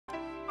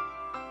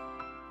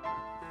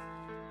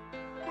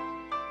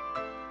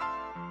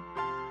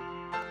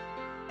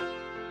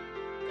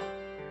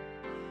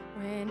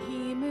When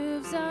he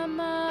moves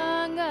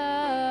among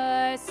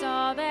us,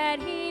 all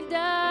that he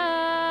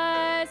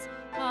does,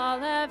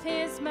 all of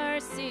his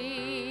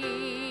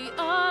mercy,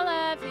 all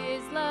of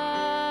his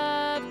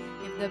love.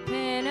 If the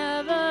pen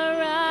of a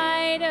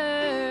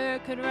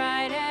writer could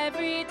write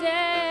every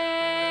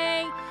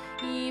day,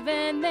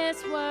 even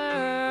this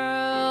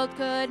world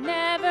could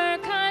never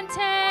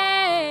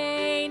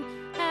contain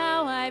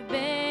how I've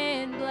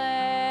been blessed.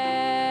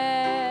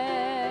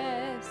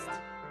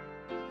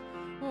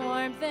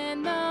 Warmth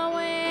in the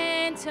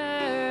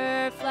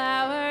winter,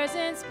 flowers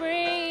in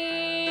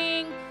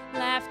spring,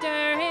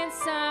 laughter in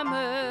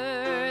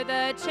summer,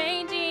 the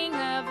changing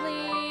of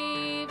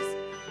leaves,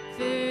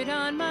 food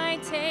on my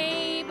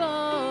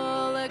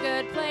table, a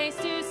good place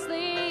to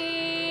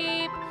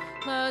sleep,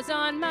 clothes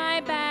on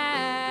my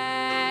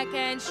back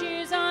and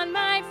shoes on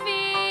my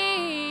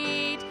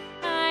feet.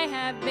 I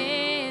have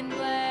been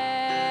blessed.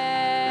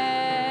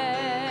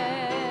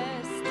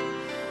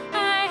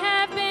 I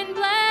have been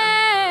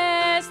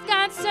blessed.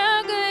 God's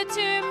so good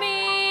to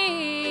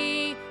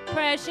me.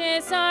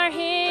 Precious are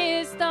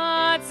his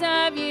thoughts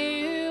of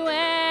you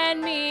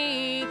and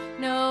me.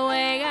 No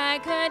way I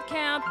could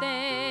count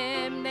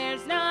them.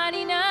 There's not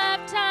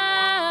enough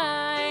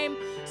time.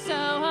 So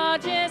I'll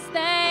just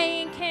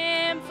thank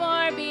him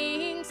for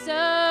being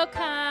so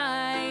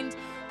kind.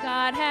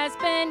 God has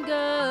been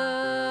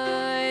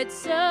good,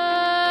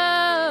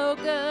 so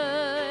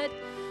good.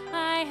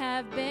 I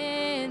have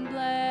been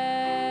blessed.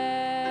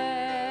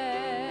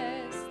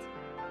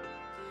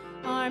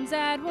 Arms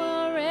that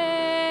will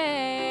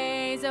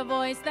raise, a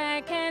voice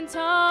that can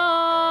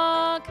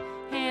talk,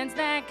 hands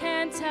that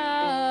can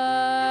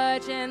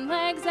touch, and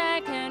legs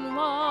that can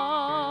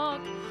walk,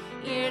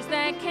 ears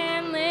that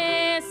can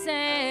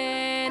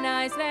listen,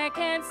 eyes that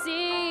can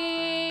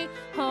see.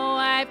 Oh,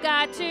 I've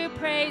got to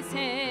praise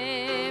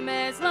him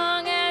as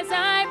long as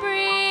I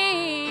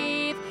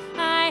breathe.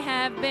 I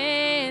have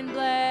been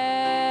blessed.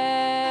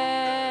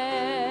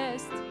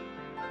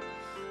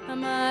 A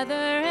mother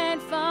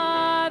and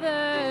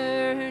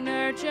father who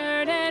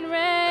nurtured and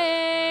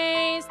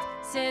raised,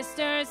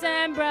 sisters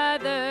and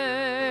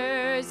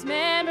brothers,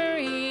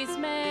 memories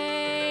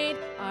made.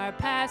 Our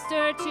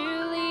pastor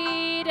to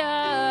lead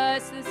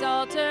us, this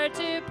altar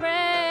to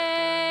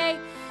pray,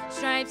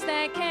 stripes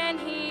that can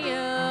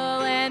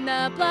heal and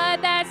the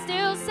blood that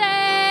still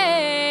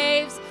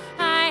saves.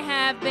 I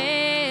have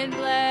been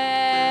blessed.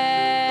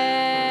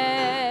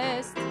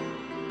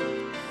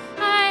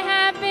 I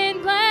have been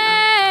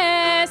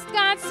blessed.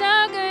 God's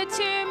so good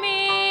to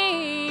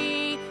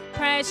me.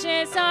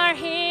 Precious are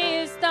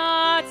his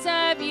thoughts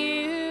of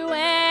you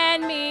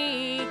and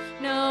me.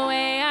 No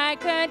way I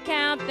could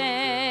count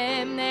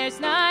them. There's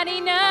not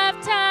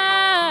enough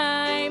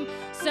time.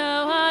 So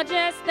I'll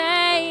just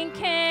thank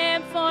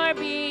him for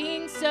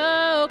being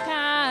so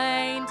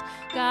kind.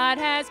 God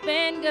has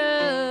been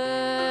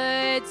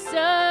good,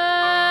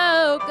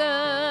 so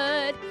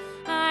good.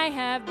 I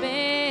have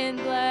been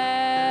blessed.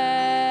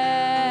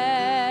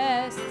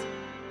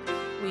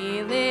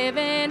 We live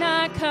in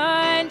a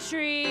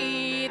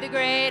country, the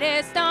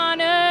greatest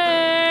on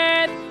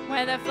earth,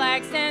 where the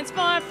flag stands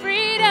for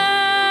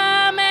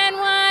freedom and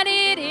what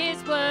it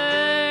is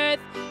worth.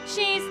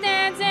 She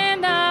stands in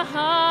the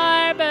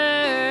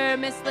harbor,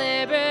 Miss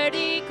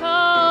Liberty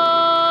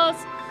calls.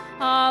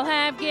 All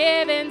have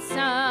given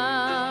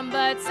some,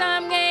 but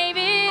some gave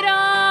it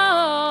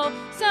all,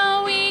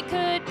 so we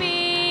could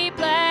be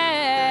blessed.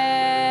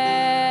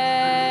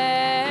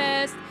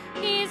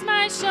 He's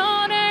my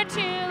shoulder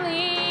to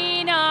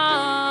lean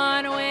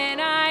on when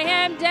I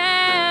am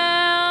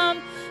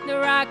down, the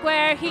rock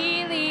where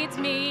he leads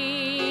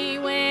me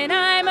when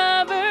I'm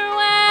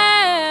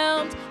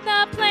overwhelmed,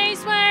 the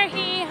place where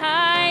he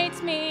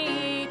hides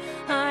me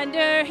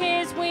under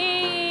his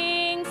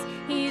wings.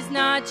 He's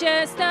not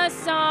just a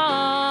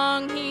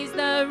song, he's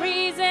the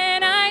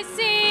reason I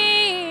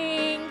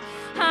sing.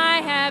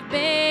 I have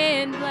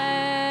been blessed.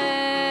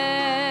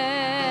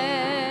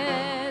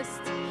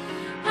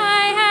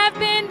 I have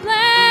been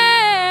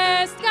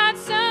blessed.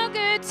 God's so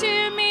good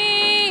to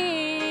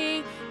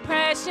me.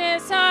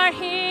 Precious are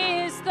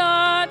his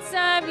thoughts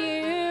of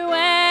you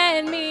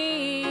and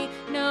me.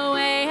 No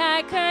way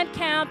I could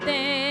count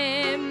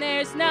them.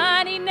 There's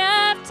not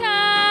enough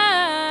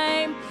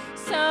time.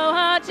 So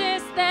I'll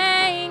just thank